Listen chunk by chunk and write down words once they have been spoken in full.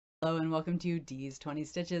Hello and welcome to D's 20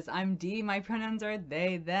 Stitches. I'm D, my pronouns are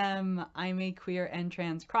they, them. I'm a queer and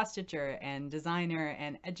trans cross-stitcher and designer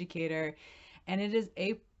and educator, and it's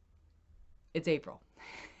April.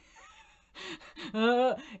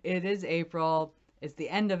 It is April. It's the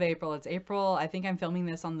end of April. It's April. I think I'm filming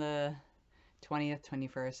this on the 20th,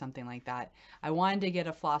 21st, something like that. I wanted to get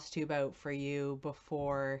a Flosstube out for you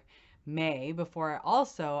before May, before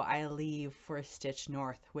also I leave for Stitch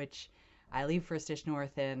North, which I leave for Stitch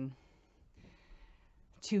North in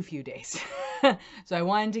too few days. So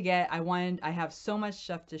I have so much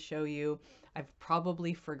stuff to show you. I've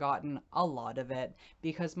probably forgotten a lot of it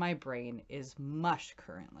because my brain is mush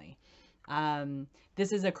currently.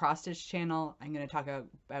 This is a cross stitch channel. I'm going to talk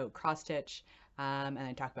about cross stitch, and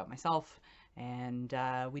I talk about myself, and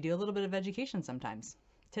we do a little bit of education sometimes.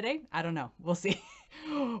 Today, I don't know. We'll see.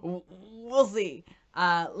 We'll see.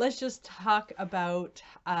 Let's just talk about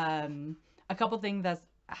a couple things that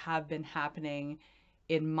have been happening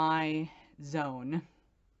in my zone.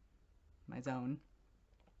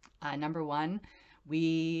 Number one,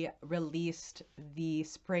 we released the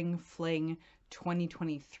Spring Fling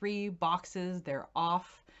 2023 boxes. They're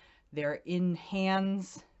off. They're in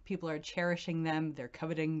hands. People are cherishing them. They're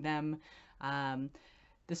coveting them.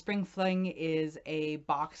 The Spring Fling is a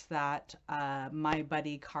box that my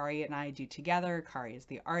buddy Kari and I do together. Kari is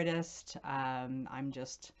the artist. I'm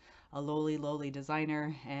just a lowly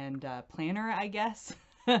designer and planner, I guess.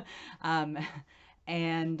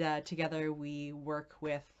 And together we work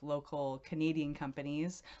with local Canadian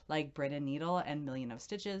companies like Brit and Needle and Million of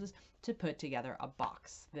Stitches to put together a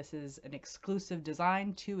box. This is an exclusive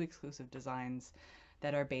design, 2 exclusive designs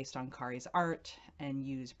that are based on Kari's art and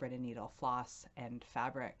use Brit and Needle floss and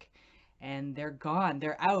fabric. And they're gone.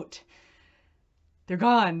 They're out. They're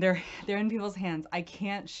gone. They're in people's hands. I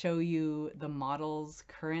can't show you the models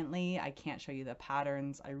currently. I can't show you the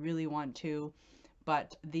patterns. I really want to,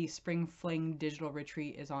 but the Spring Fling digital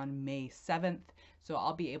retreat is on May 7th, so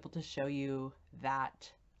I'll be able to show you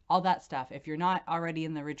that, all that stuff. If you're not already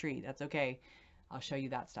in the retreat, that's okay. I'll show you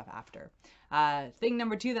that stuff after. Thing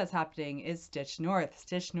number 2 that's happening is Stitch North.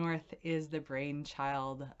 Stitch North is the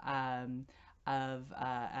brainchild of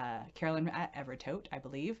Carolyn Evertote, I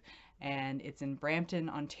believe, and it's in Brampton,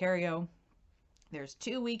 Ontario. There's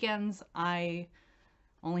 2 weekends. I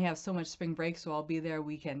only have so much spring break, so I'll be there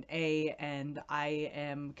weekend A, and I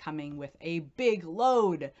am coming with a big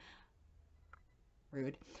load.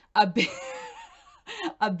 Rude. A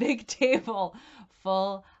big table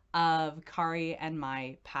full of Kari and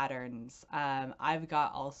my patterns. I've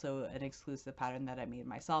got also an exclusive pattern that I made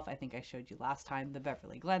myself. I think I showed you last time, the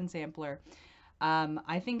Beverly Glen sampler.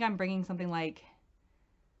 I think I'm bringing something like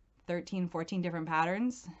 13, 14 different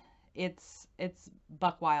patterns. It's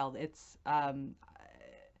buck wild.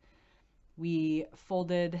 We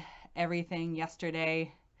folded everything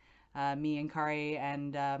yesterday, me and Kari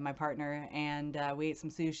and my partner, and we ate some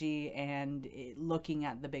sushi, and looking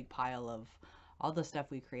at the big pile of all the stuff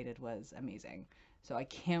we created was amazing. So I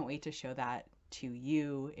can't wait to show that to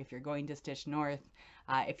you if you're going to Stitch North.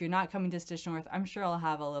 If you're not coming to Stitch North, I'm sure I'll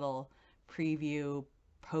have a little preview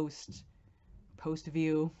post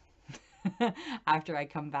view after I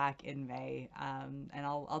come back in May, and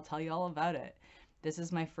I'll tell you all about it. This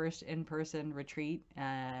is my first in-person retreat, so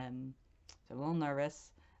I'm a little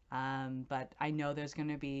nervous, but I know there's going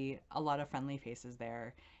to be a lot of friendly faces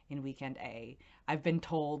there in weekend A. I've been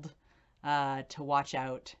told to watch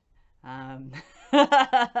out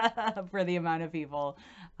for the amount of people.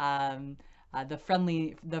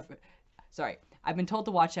 Sorry, I've been told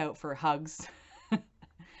to watch out for hugs,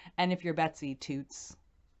 and if you're Betsy, toots.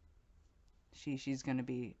 She's going to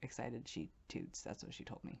be excited. She toots. That's what she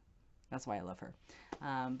told me. That's why I love her.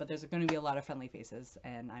 But there's going to be a lot of friendly faces,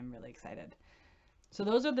 and I'm really excited. So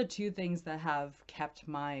those are the 2 things that have kept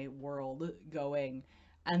my world going.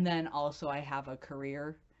 And then also I have a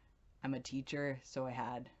career. I'm a teacher, so I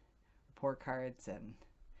had report cards and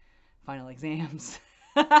final exams.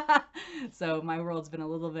 So my world's been a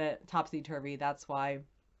little bit topsy-turvy. That's why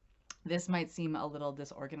this might seem a little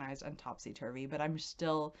disorganized and topsy-turvy, but I'm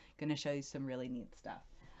still going to show you some really neat stuff.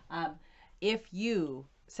 If you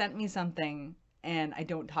sent me something and I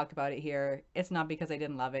don't talk about it here, it's not because I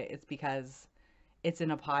didn't love it. It's because it's in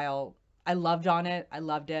a pile. I loved on it. I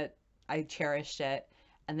loved it. I cherished it.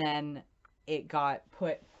 And then it got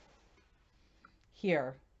put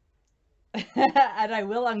here. And I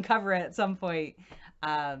will uncover it at some point.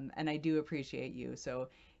 And I do appreciate you. So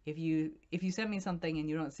if you send me something and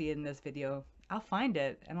you don't see it in this video, I'll find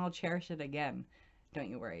it and I'll cherish it again. Don't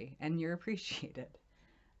you worry. And you're appreciated.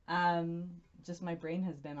 Just my brain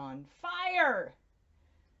has been on fire.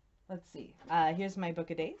 let's see. Here's my book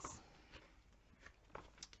of days.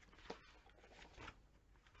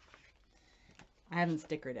 I haven't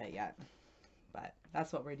stickered it yet, but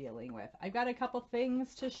that's what we're dealing with. I've got a couple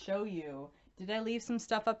things to show you. Did I leave some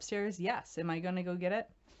stuff upstairs? Yes. Am I going to go get it?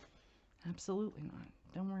 Absolutely not.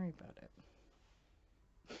 Don't worry about it.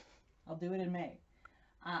 I'll do it in May.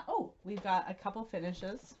 Oh, we've got a couple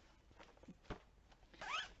finishes.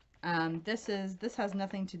 This has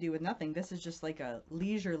nothing to do with nothing. This is just like a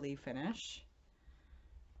leisurely finish.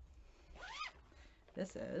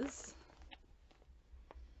 This is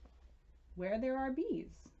Where There Are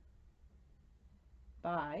Bees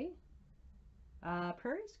by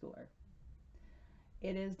Prairie Schooler.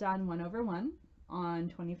 It is done 1/1 on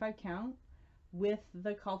 25 count with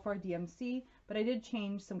the call for DMC, but I did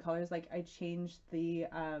change some colors. Like I changed the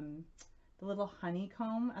little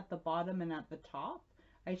honeycomb at the bottom and at the top.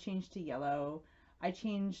 I changed to yellow. I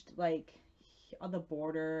changed like on the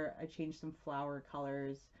border. I changed some flower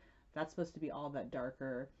colors. That's supposed to be all that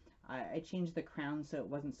darker. I changed the crown so it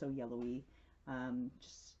wasn't so yellowy,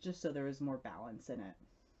 just so there was more balance in it.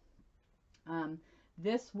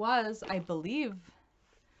 This was, I believe,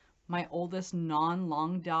 my oldest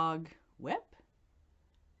non-long dog whip.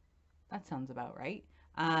 That sounds about right.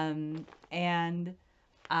 And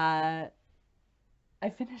I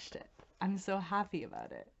finished it. I'm so happy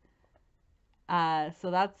about it. So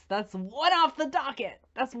that's one off the docket.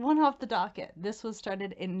 That's one off the docket. This was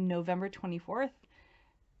started in November 24th,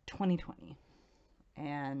 2020.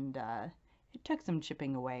 And it took some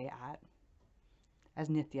chipping away at, as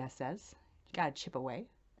Nithya says. You gotta chip away.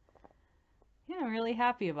 Yeah, I'm really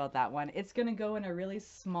happy about that one. It's gonna go in a really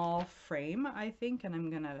small frame, I think,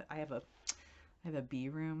 and I have a bee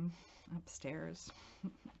room upstairs.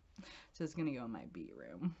 So it's gonna go in my bee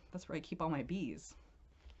room. That's where I keep all my bees.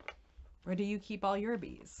 Where do you keep all your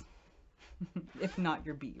bees? If not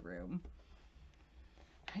your bee room.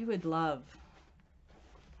 I would love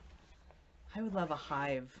a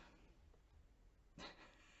hive.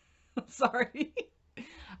 Sorry.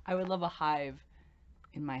 I would love a hive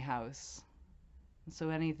in my house. So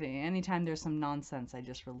anytime there's some nonsense, I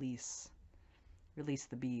just release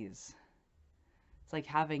the bees. It's like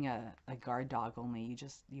having a guard dog, only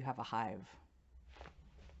you have a hive.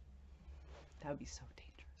 That would be so dangerous.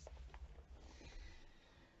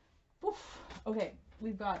 Oof. Okay,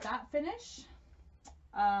 we've got that finish.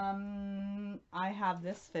 I have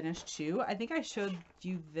this finished too. I think I showed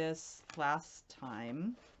you this last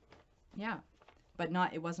time. Yeah, but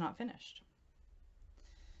it was not finished.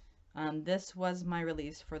 This was my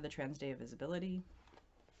release for the Trans Day of Visibility.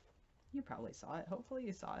 You probably saw it. Hopefully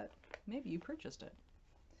you saw it. Maybe you purchased it.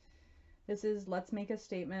 This is Let's Make a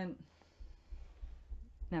Statement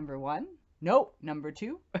number 1. Nope, number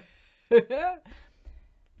 2.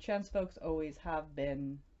 Trans folks always have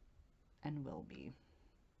been and will be.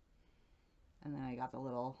 And then I got the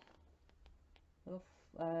little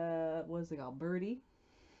what is it called? Birdie.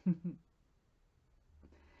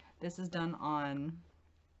 This is done on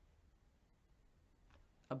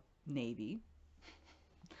a navy.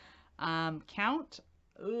 Count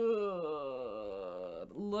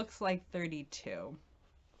looks like 32 to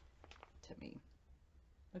me.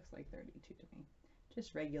 Looks like 32 to me.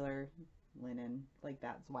 Just regular linen, like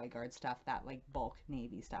that Zweigart stuff, that like bulk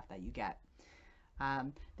navy stuff that you get.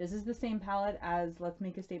 This is the same palette as Let's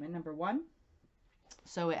Make a Statement number 1.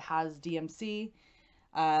 So it has DMC,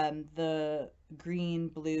 the green,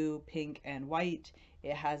 blue, pink, and white.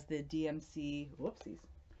 It has the DMC, whoopsies.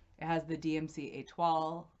 It has the DMC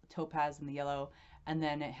Étoile, topaz, and the yellow. And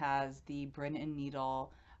then it has the Brin and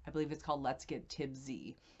Needle, I believe it's called Let's Get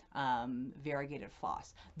Tibsy, variegated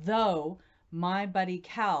floss. Though my buddy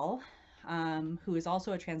Cal, who is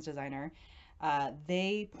also a trans designer,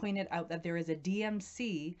 they pointed out that there is a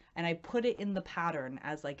DMC, and I put it in the pattern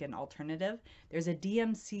as like an alternative. There's a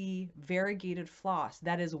DMC variegated floss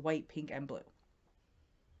that is white, pink, and blue.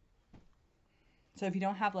 So if you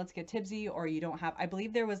don't have Let's Get Tibsy, or you don't have, I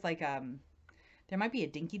believe there was like, there might be a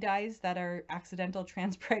Dinky Dyes that are accidental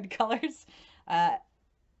trans pride colors.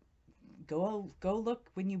 Go look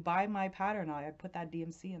when you buy my pattern. I put that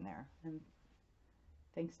DMC in there, and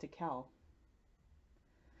thanks to Kel.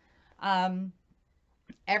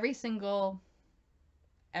 Every single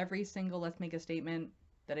Let's Make a Statement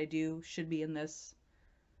that I do should be in this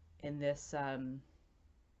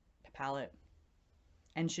palette,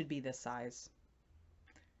 and should be this size.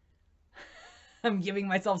 I'm giving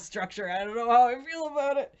myself structure. I don't know how I feel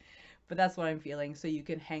about it, but that's what I'm feeling. So you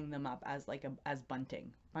can hang them up as like as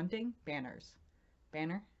bunting banners,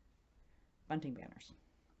 bunting banners.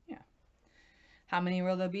 Yeah. How many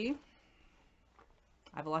will there be?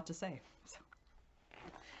 I have a lot to say. So.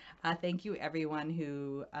 Thank you everyone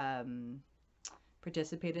who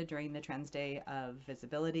participated during the Trans Day of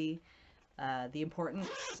Visibility. The importance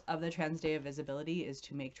of the Trans Day of Visibility is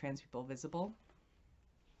to make trans people visible.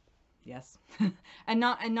 Yes. and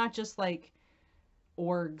not just like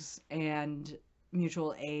orgs and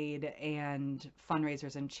mutual aid and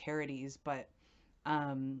fundraisers and charities, but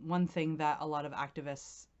one thing that a lot of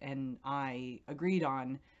activists and I agreed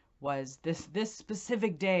on was this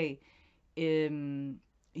specific day.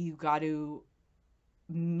 You got to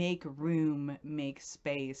make room, make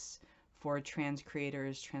space for trans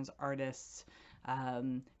creators, trans artists,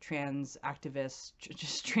 trans activists,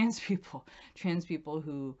 just trans people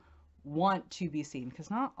who want to be seen, because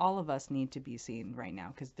not all of us need to be seen right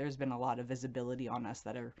now, because there's been a lot of visibility on us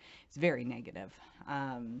that it's very negative.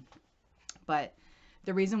 But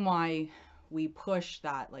the reason why we push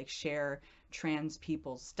that, like, share trans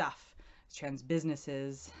people's stuff, trans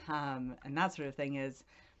businesses, and that sort of thing, is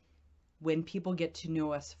when people get to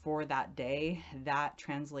know us for that day, that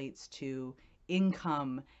translates to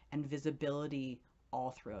income and visibility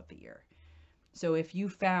all throughout the year. So if you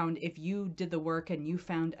did the work and you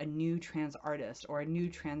found a new trans artist or a new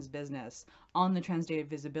trans business on the Trans Day of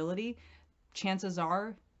Visibility, chances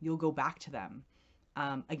are you'll go back to them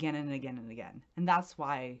again and again and again. And that's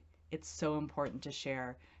why it's so important to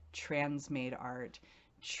share trans-made art,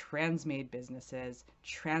 trans-made businesses,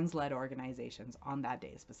 trans-led organizations on that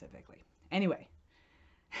day specifically. Anyway,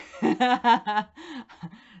 I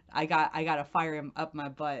got to fire him up my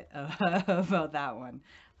butt about that one.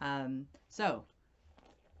 So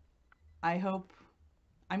I hope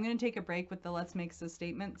I'm going to take a break with the Let's Make the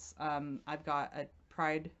statements. I've got a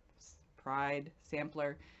Pride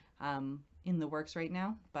sampler in the works right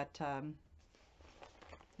now, but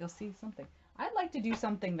you'll see something. I'd like to do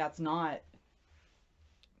something that's not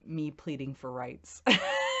me pleading for rights.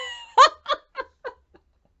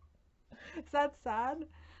 Is that sad?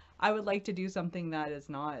 I would like to do something that is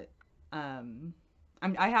not I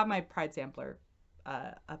have my Pride sampler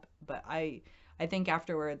up, but I think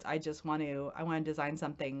afterwards I want to design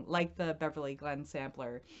something like the Beverly Glen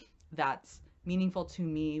sampler that's meaningful to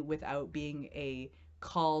me without being a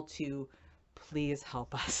call to please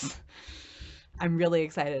help us. I'm really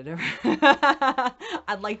excited.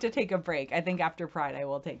 I'd like to take a break. I think after Pride I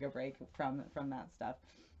will take a break from that stuff.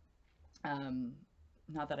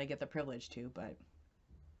 Not that I get the privilege to, but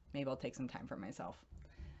maybe I'll take some time for myself.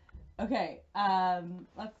 Okay,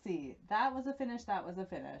 let's see. That was a finish.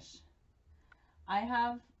 I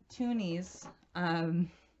have toonies. I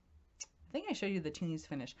think I showed you the toonies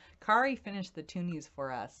finish. Kari finished the toonies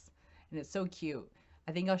for us, and it's so cute.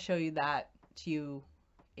 I think I'll show you that to you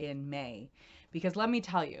in May, because let me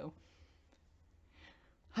tell you,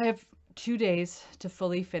 I have 2 days to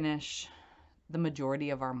fully finish the majority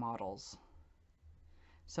of our models.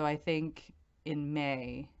 So I think in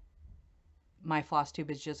May, my Flosstube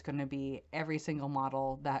is just going to be every single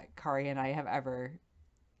model that Kari and I have ever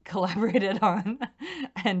collaborated on,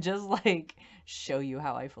 and just like show you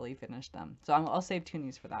how I fully finished them. So I'll save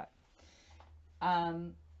toonies for that.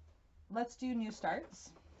 Let's do new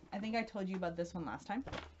starts. I think I told you about this one last time.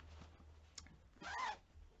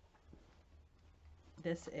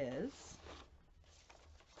 This is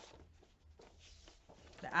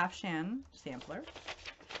the Afshan sampler.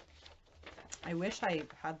 I wish I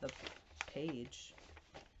had the page.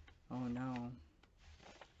 Oh no.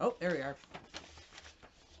 Oh, there we are.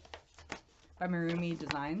 By Marroomy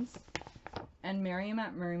Designs. And Miriam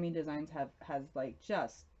at Marroomy Designs has like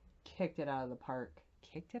just kicked it out of the park.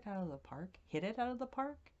 Kicked it out of the park? Hit it out of the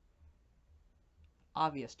park?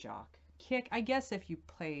 Obvious jock. Kick, I guess if you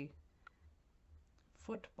play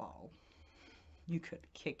football, you could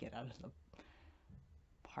kick it out of the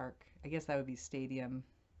park. I guess that would be stadium.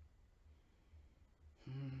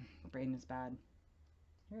 Brain is bad.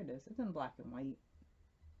 Here it is. It's in black and white.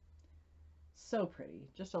 So pretty.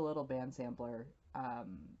 Just a little band sampler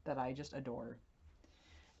that I just adore.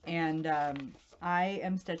 And I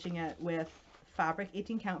am stitching it with fabric,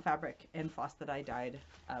 18 count fabric and floss that I dyed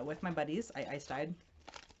with my buddies. I ice dyed.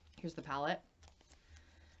 Here's the palette.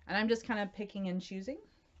 And I'm just kind of picking and choosing.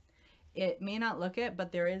 It may not look it,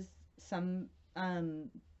 but there is some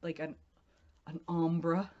like an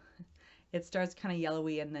ombre. It starts kind of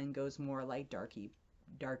yellowy and then goes more like dark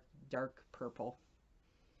purple.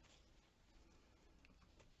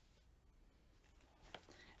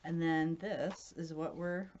 And then this is what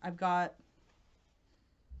I've got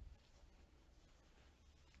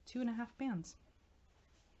 2.5 bands.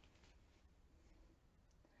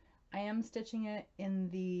 I am stitching it in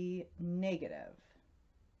the negative.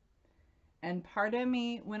 And part of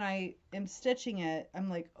me, when I am stitching it, I'm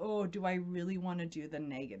like, oh, do I really want to do the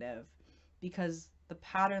negative? Because the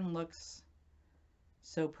pattern looks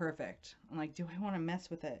so perfect. I'm like, do I want to mess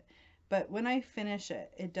with it? But when I finish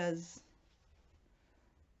it, it does,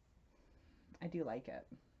 I do like it.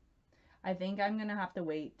 I think I'm going to have to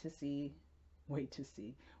wait to see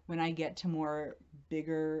when I get to more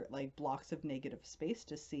bigger like blocks of negative space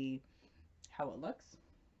to see how it looks.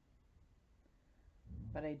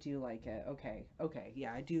 But I do like it. Okay. Okay.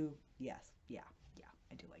 Yeah, I do. Yes. Yeah. Yeah.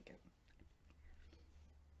 I do like it.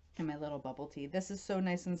 And my little bubble tea. This is so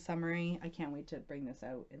nice and summery. I can't wait to bring this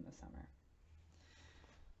out in the summer.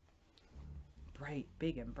 Bright,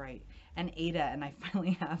 big and bright. And Ada, and I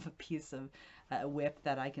finally have a piece of whip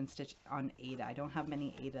that I can stitch on Ada. I don't have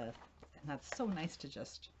many Ada, and that's so nice to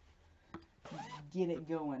just get it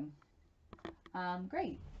going.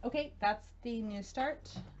 Great. Okay, that's the new start.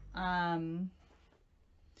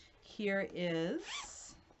 Here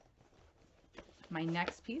is my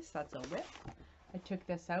next piece. That's a whip. I took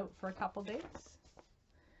this out for a couple days.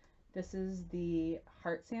 This is the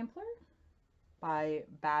Heart Sampler by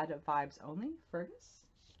Bad Vibes Only, Fergus.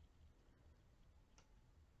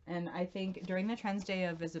 And I think during the Trends Day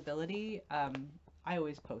of Visibility, I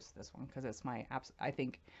always post this one because it's my, I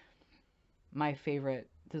think, my favorite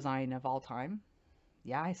design of all time.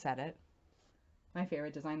 Yeah, I said it. My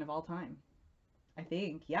favorite design of all time. I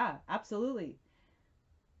think, yeah, absolutely.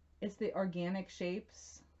 It's the organic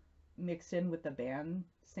shapes mixed in with the band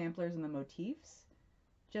samplers and the motifs,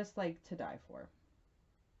 just like to die for.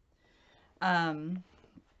 I'm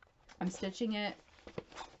stitching it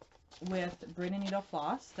with Brina Needle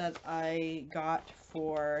Floss that I got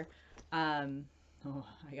for, oh,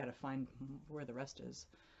 I gotta find where the rest is.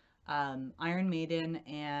 Iron Maiden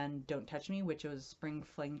and Don't Touch Me, which was Spring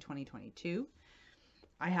Fling 2022.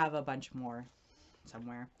 I have a bunch more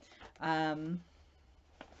somewhere. And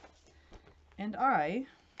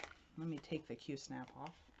let me take the Q-snap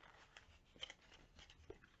off.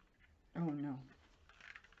 Oh no.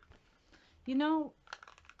 You know,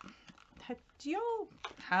 do y'all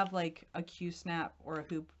have like a Q-snap or a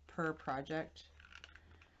hoop per project?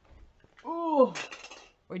 Oh,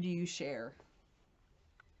 or do you share?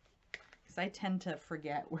 Because I tend to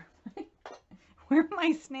forget where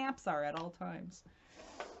my snaps are at all times.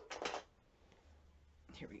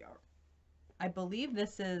 Here we are. I believe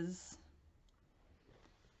this is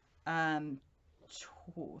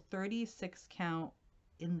 36 count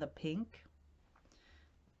in the pink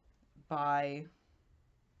by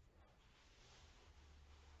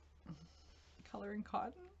Coloring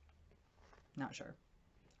Cotton. Not sure.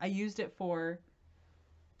 I used it for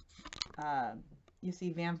you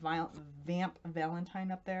see Vamp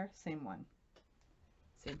Valentine up there, same one,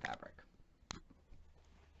 same fabric.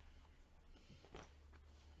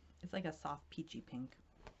 It's like a soft peachy pink.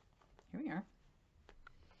 Here we are.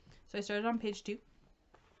 So I started on page 2.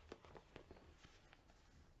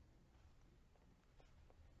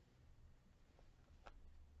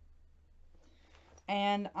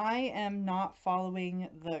 And I am not following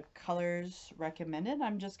the colors recommended.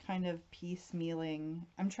 I'm just kind of piecemealing.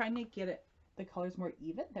 I'm trying to get it, the colors more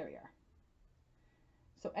even. There we are.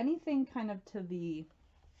 So anything kind of to the,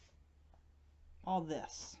 all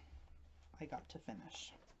this, I got to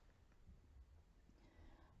finish.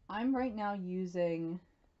 I'm right now using,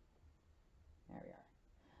 there we are.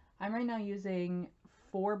 I'm right now using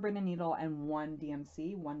 4 Brina Needle and 1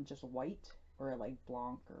 DMC, one just white or like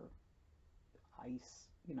blanc or ice,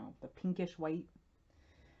 you know, the pinkish white.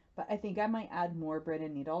 But I think I might add more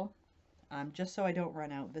Brina Needle just so I don't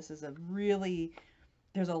run out. This is a really,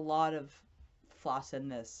 there's a lot of floss in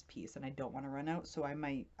this piece and I don't want to run out. So I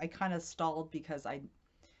kind of stalled because I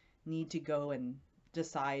need to go and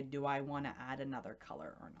decide, do I want to add another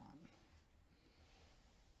color or not?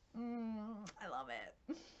 I love it.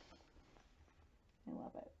 I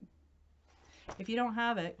love it. If you don't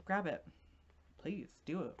have it, grab it. Please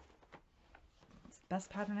do it. It's the best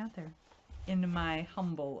pattern out there, in my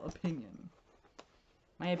humble opinion.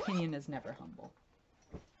 My opinion is never humble.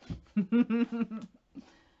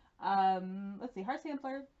 Let's see, Heart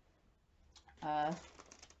Sampler.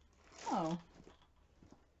 Oh.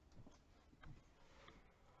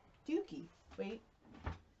 Dookie. Wait.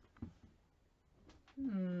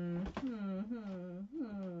 Is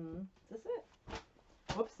this it?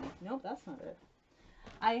 Whoopsie. Nope, that's not it.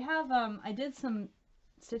 I have, I did some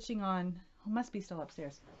stitching on, oh, must be still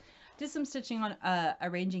upstairs. Did some stitching on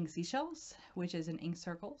Arranging Seashells, which is in ink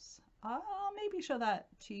circles. I'll maybe show that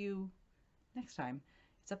to you next time.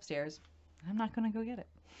 It's upstairs. I'm not going to go get it.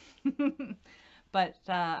 But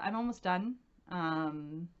I'm almost done.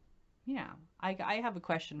 Yeah, I have a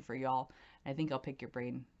question for y'all. I think I'll pick your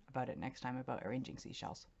brain about it next time about arranging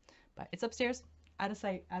seashells. But it's upstairs, out of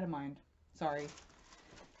sight, out of mind. Sorry.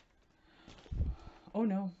 Oh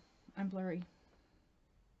no, I'm blurry.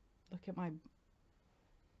 Look at my...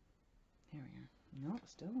 There we are. No,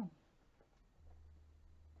 still.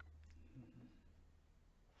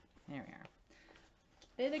 There we are.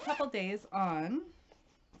 I did a couple days on...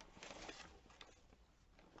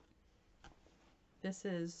 This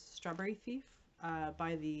is Strawberry Thief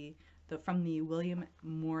by from the William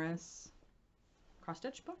Morris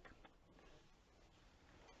Crossstich book.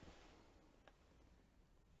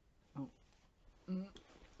 Oh,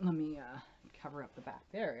 let me cover up the back.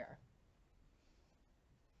 There we are.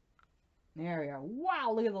 There we are.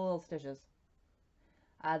 Wow, look at the little stitches.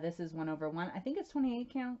 This is 1/1. I think it's 28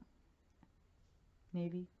 count.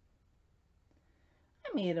 Maybe. I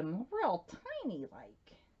made them real tiny, like.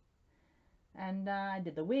 And I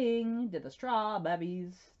did the wing, did the straw,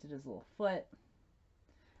 bubbies, did his little foot.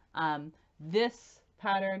 This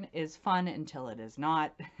pattern is fun until it is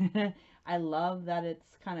not. I love that it's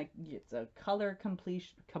it's a color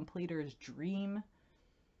completer's dream.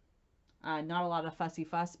 Not a lot of fussy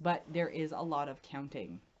fuss, but there is a lot of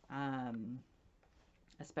counting,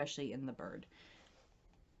 especially in the bird.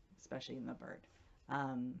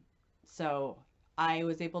 So I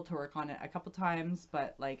was able to work on it a couple times,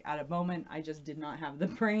 but like at a moment, I just did not have the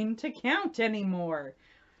brain to count anymore.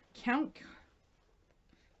 Counted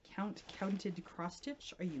cross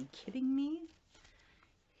stitch? Are you kidding me?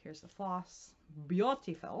 Here's the floss.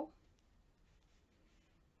 Beautiful.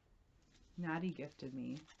 Natty gifted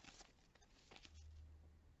me.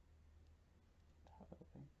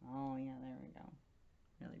 Oh yeah, there we go.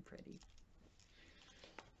 Really pretty.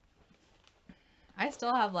 I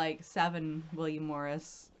still have like 7 William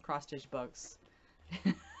Morris Crossstich books.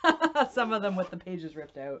 Some of them with the pages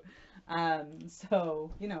ripped out.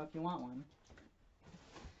 So, you know, if you want one,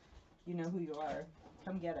 you know who you are.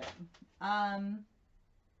 Come get it.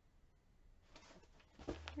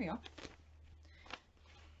 Here we go.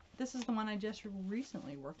 This is the one I just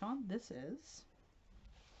recently worked on. This is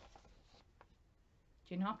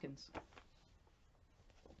Jane Hopkins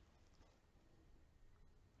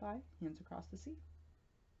by Hands Across the Sea.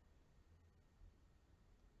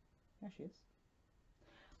 There she is.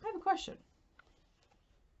 I have a question.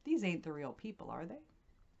 These ain't the real people, are they?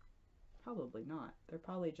 Probably not. They're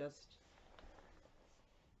probably just...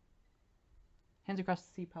 Hands Across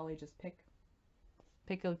the Sea probably just pick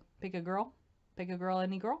a girl. Pick a girl,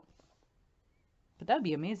 any girl. But that would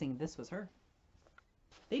be amazing if this was her.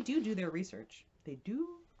 They do their research. They do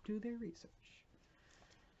their research.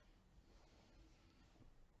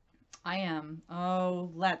 I am.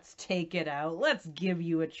 Oh, let's take it out. Let's give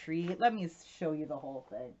you a treat. Let me show you the whole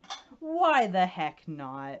thing. Why the heck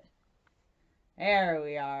not? There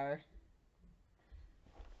we are.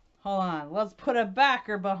 Hold on. Let's put a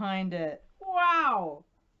backer behind it. Wow.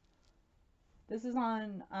 This is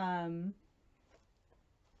on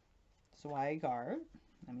Swigart.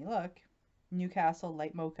 Let me look. Newcastle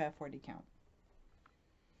Light Mocha 40 count.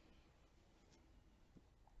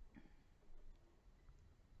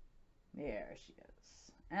 There she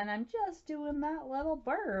is. And I'm just doing that little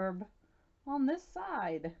burb on this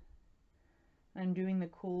side. I'm doing the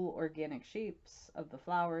cool organic shapes of the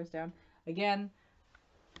flowers down. Again,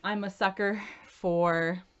 I'm a sucker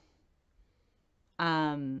for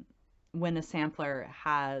when a sampler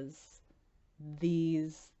has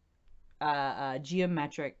these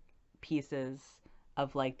geometric pieces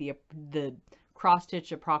of like the cross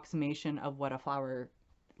stitch approximation of what a flower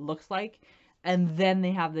looks like. And then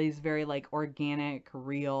they have these very like organic,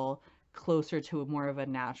 real, closer to more of a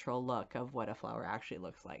natural look of what a flower actually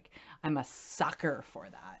looks like. I'm a sucker for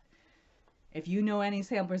that. If you know any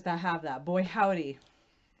samplers that have that, boy howdy,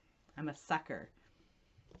 I'm a sucker.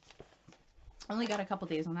 Only got a couple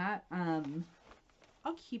days on that.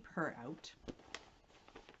 I'll keep her out.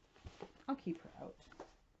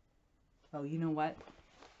 Oh, you know what?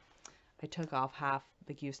 I took off half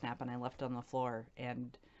the goosenap and I left it on the floor,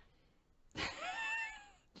 and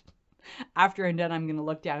after I'm done, I'm going to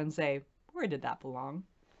look down and say, where did that belong?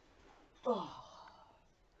 Oh.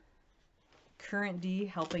 Current D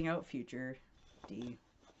helping out future D.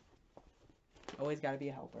 Always got to be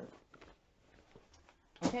a helper.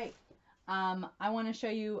 Okay. I want to show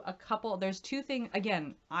you a couple. There's 2 things.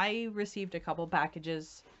 Again, I received a couple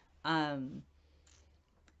packages,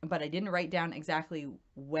 but I didn't write down exactly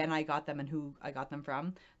when I got them and who I got them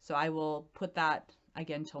from. So I will put that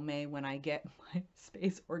again till May when I get my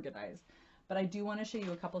space organized. But I do want to show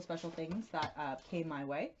you a couple special things that came my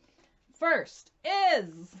way. First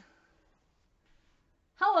is,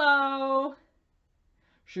 hello,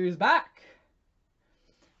 she's back.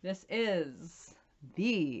 This is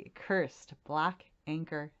the Cursed Black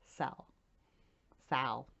Anchor SAL.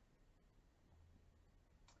 SAL.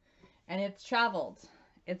 And it's traveled.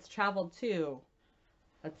 It's traveled to,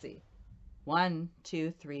 let's see, 1,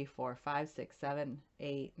 2, 3, 4, 5, 6, 7,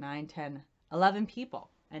 8, 9, 10, 11 people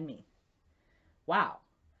and me. Wow.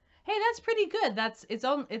 Hey, that's pretty good.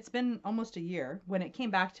 It's been almost a year. When it came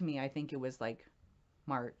back to me, I think it was like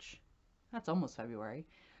March. That's almost February.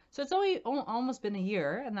 So it's only almost been a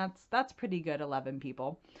year, and that's pretty good. 11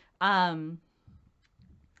 people. I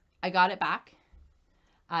got it back,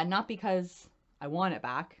 not because I want it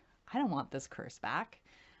back. I don't want this curse back,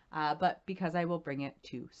 but because I will bring it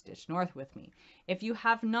to Stitch North with me. If you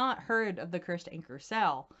have not heard of the Cursed Anchor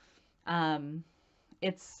SAL,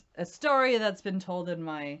 it's a story that's been told in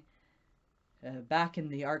my back in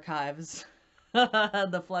the archives,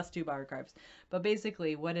 the Flosstube archives. But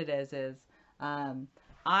basically, what it is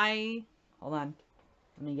hold on,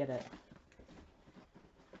 let me get it.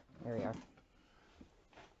 There we are.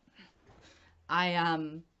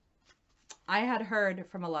 I had heard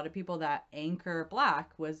from a lot of people that Anchor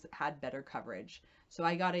Black had better coverage. So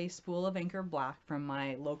I got a spool of Anchor Black from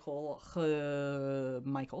my local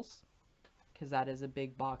Michael's, because that is a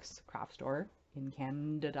big box craft store in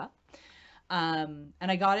Canada. And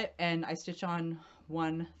I got it and I stitched on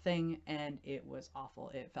one thing and it was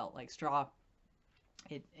awful. It felt like straw.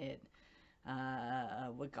 It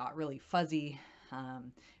got really fuzzy.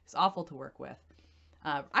 It's awful to work with.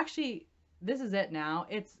 Actually, this is it now.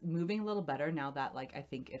 It's moving a little better now that, like, I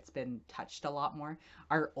think it's been touched a lot more.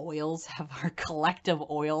 Our collective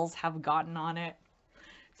oils have gotten on it.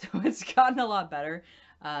 So it's gotten a lot better.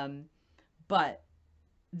 But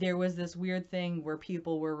there was this weird thing where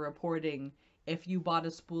people were reporting if you bought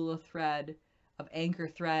a spool of anchor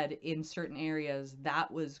thread in certain areas, that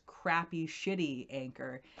was crappy, shitty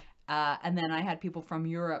anchor. And then I had people from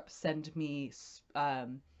Europe send me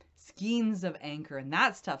skeins of anchor, and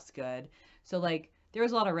that stuff's good. So, like, there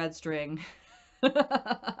was a lot of red string.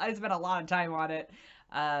 I spent a lot of time on it.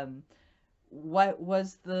 What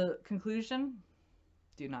was the conclusion?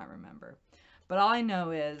 Do not remember. But all I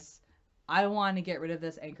know is I want to get rid of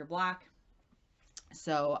this Anchor Black.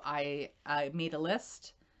 So I made a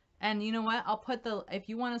list. And you know what? I'll put if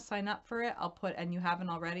you want to sign up for it, and you haven't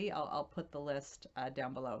already, I'll put the list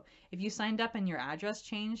down below. If you signed up and your address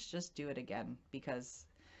changed, just do it again, because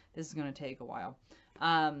this is going to take a while.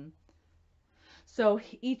 So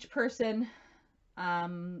each person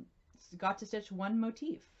got to stitch one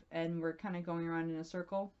motif, and we're kind of going around in a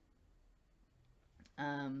circle.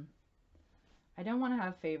 I don't want to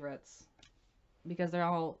have favorites because they're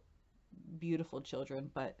all beautiful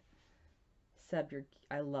children, but Seb,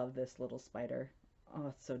 I love this little spider. Oh,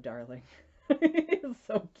 it's so darling. It's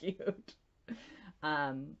so cute.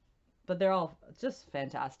 But they're all just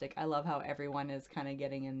fantastic. I love how everyone is kind of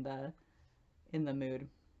getting in the mood.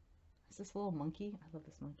 Is this a little monkey? I love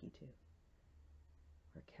this monkey too.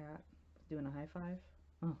 Or cat doing a high five.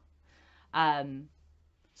 Oh.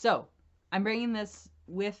 So I'm bringing this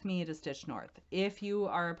with me to Stitch North. If you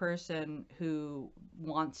are a person who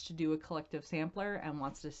wants to do a collective sampler and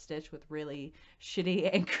wants to stitch with really shitty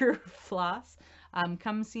anchor floss,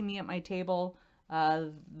 come see me at my table.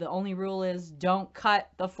 The only rule is don't cut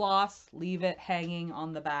the floss, leave it hanging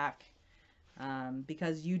on the back,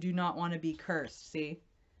 because you do not want to be cursed. See,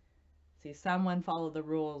 someone followed the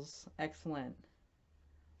rules. Excellent.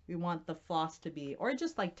 We want the floss to be, or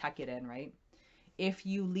just like tuck it in, right? If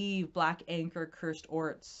you leave black anchor cursed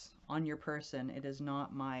orts on your person, it is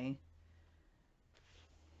not my,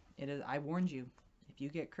 I warned you. If you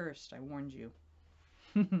get cursed, I warned you.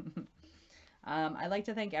 I'd like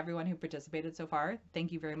to thank everyone who participated so far.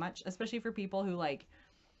 Thank you very much, especially for people who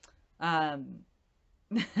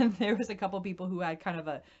there was a couple people who had kind of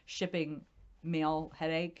a shipping mail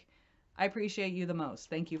headache. I appreciate you the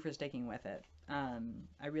most. Thank you for sticking with it.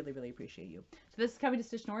 I really, really appreciate you. So this is coming to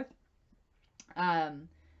Stitch North.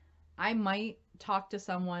 I might talk to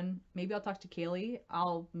someone. Maybe I'll talk to Kaylee.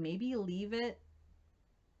 I'll maybe leave it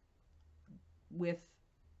with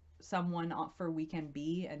someone for Weekend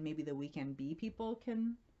B, and maybe the Weekend B people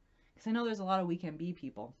can, because I know there's a lot of Weekend B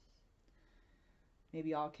people.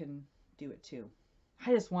 Maybe y'all can do it too.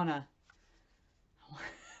 I just want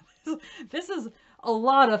to, this is a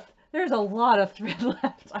lot of, there's a lot of thread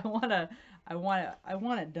left. I want it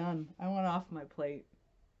done. I want it off my plate.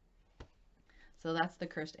 So that's the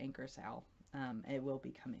Cursed Anchor SAL. It will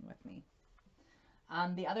be coming with me.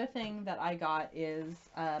 The other thing that I got is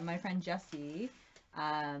my friend Jessie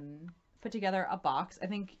put together a box. I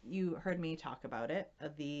think you heard me talk about it.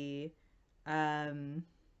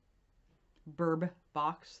 Burb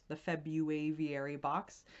box, the February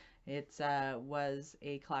box. It was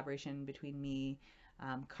a collaboration between me,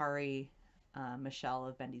 Kari, Michelle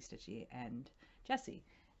of Bendy Stitchy, and Jessie.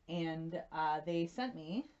 And they sent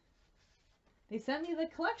me the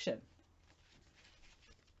collection.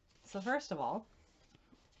 So first of all,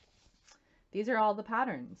 these are all the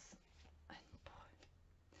patterns.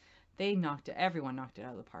 Everyone knocked it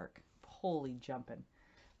out of the park. Holy jumping.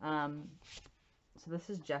 So this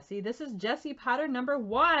is Jessie. This is Jessie pattern number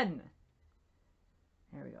 1.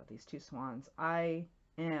 There we go. These 2 swans. I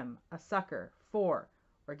am a sucker for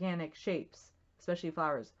organic shapes, especially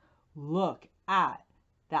flowers. Look at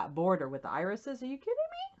that border with the irises. Are you kidding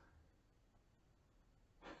me?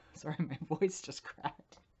 Sorry, my voice just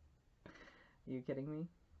cracked. Are you kidding me?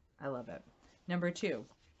 I love it. Number 2.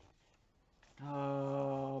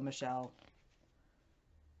 Oh, Michelle.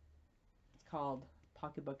 It's called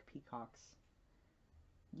Pocketbook Peacocks.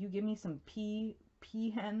 You give me some pea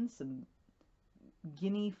hens, some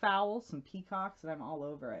guinea fowls, some peacocks, and I'm all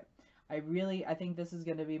over it. I think this is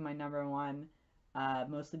going to be my number 1,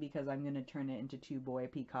 mostly because I'm going to turn it into 2 boy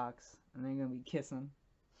peacocks, and they're going to be kissing.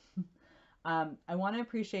 I want to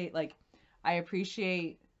appreciate, I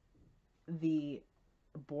appreciate the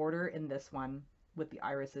border in this one with the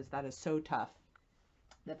irises. That is so tough.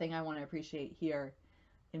 The thing I want to appreciate here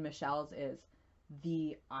in Michelle's is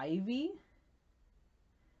the ivy.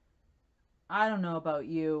 I don't know about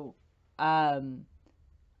you.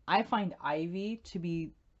 I find ivy to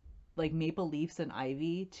be, like maple leaves and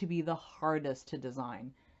ivy, to be the hardest to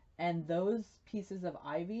design. And those pieces of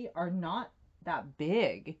ivy are not that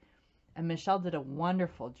big. And Michelle did a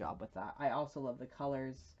wonderful job with that. I also love the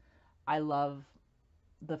colors. I love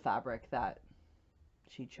the fabric that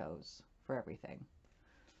she chose for everything.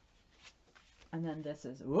 And then this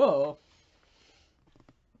is, whoa.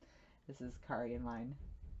 This is Kari and mine.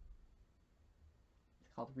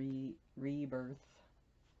 It's called Rebirth.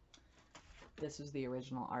 This is the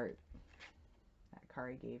original art that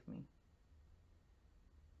Kari gave me.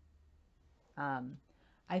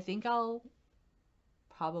 I think I'll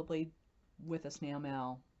probably, with a snail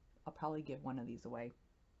mail, I'll probably give one of these away.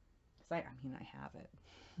 Because I have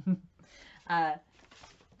it.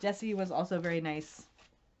 Jessie was also very nice.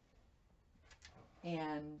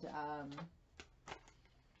 And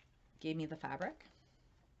gave me the fabric.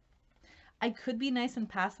 I could be nice and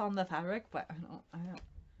pass on the fabric, but I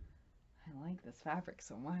like this fabric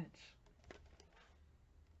so much.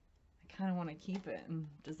 I kind of want to keep it and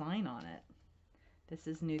design on it. This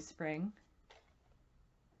is New Spring.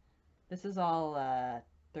 This is all,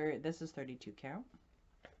 this is 32 count.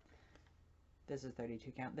 This is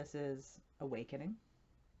 32 count. This is Awakening.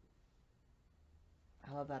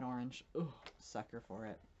 I love that orange. Ooh, sucker for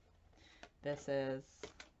it. This is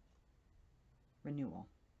Renewal.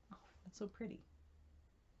 Oh, that's so pretty.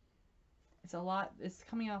 It's a lot, it's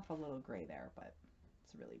coming off a little gray there, but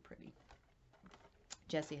it's really pretty.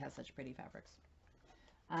 Jessie has such pretty fabrics.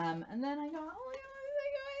 And then I got all these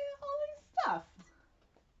stuff.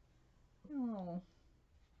 Oh,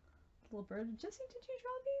 little bird. Jessie, did you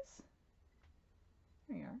draw these?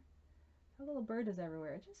 There you are. A little bird is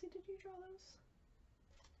everywhere. Jessie, did you draw those?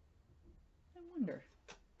 I wonder.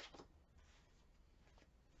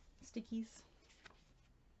 Stickies.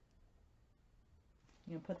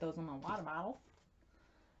 You can put those in my water bottle.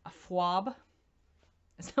 A fob.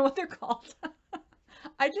 Is that what they're called?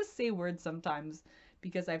 I just say words sometimes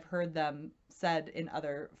because I've heard them said in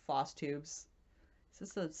other floss tubes. Is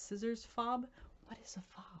this a scissors fob? What is a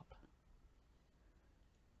fob?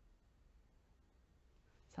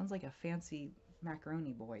 Sounds like a fancy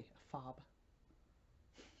macaroni boy. A fob.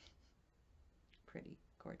 Pretty,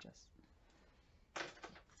 gorgeous.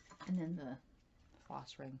 And then the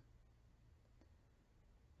floss ring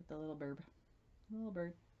with the little bird. Little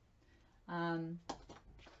bird.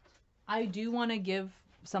 I do want to give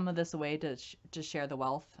some of this away to share the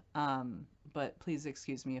wealth, but please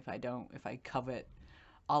excuse me if I don't, if I covet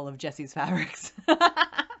all of Jessie's fabrics.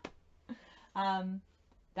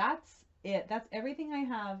 That's it. That's everything I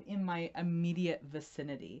have in my immediate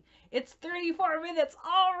vicinity. It's 34 minutes.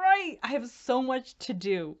 All right. I have so much to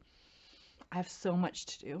do. I have so much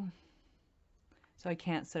to do. So I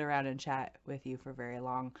can't sit around and chat with you for very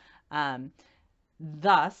long.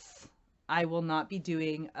 Thus, I will not be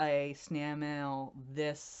doing a snail mail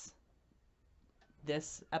this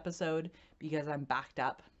episode because I'm backed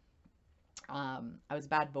up. I was a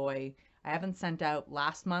bad boy. I haven't sent out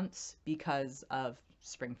last month's because of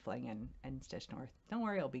Spring Fling and Stitch North. Don't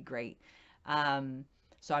worry, it'll be great.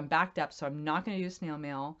 So I'm backed up, so I'm not going to do snail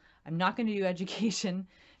mail. I'm not going to do education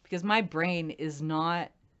because my brain is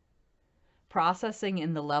not processing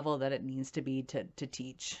in the level that it needs to be to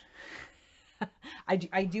teach.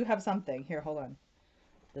 I do have something. Here, hold on.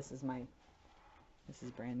 This is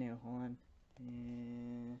brand new. Hold on.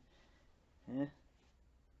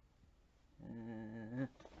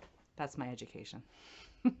 That's my education.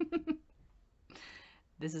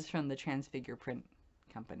 This is from the Transfigure Print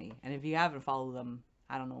Company. And if you haven't followed them,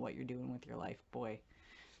 I don't know what you're doing with your life, boy.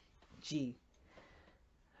 Gee.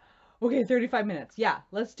 Okay, 35 minutes. Yeah,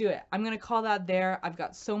 let's do it. I'm going to call that there. I've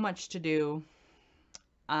got so much to do.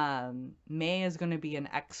 May is going to be an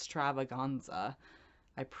extravaganza.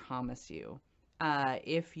 I promise you.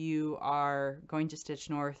 If you are going to Stitch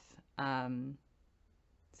North,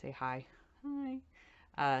 say hi.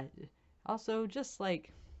 Hi. Also, just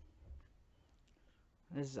like,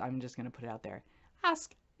 I'm just going to put it out there.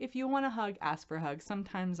 Ask if you want a hug, ask for a hug.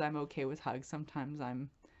 Sometimes I'm okay with hugs. Sometimes I'm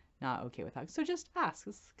not okay with hugs. So just ask.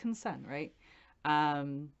 It's consent, right?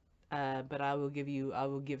 But I will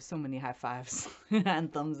give so many high fives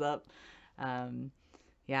and thumbs up.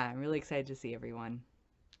 Yeah, I'm really excited to see everyone.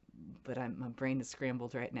 But my brain is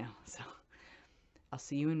scrambled right now. So I'll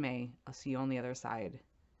see you in May. I'll see you on the other side.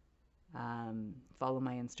 Follow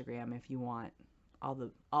my Instagram if you want all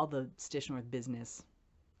the Stitch North business.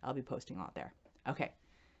 I'll be posting a lot there. Okay.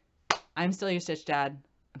 I'm still your Stitch Dad.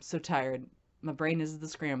 I'm so tired. My brain is the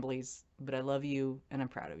scramblies, but I love you and I'm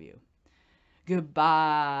proud of you.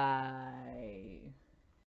 Goodbye.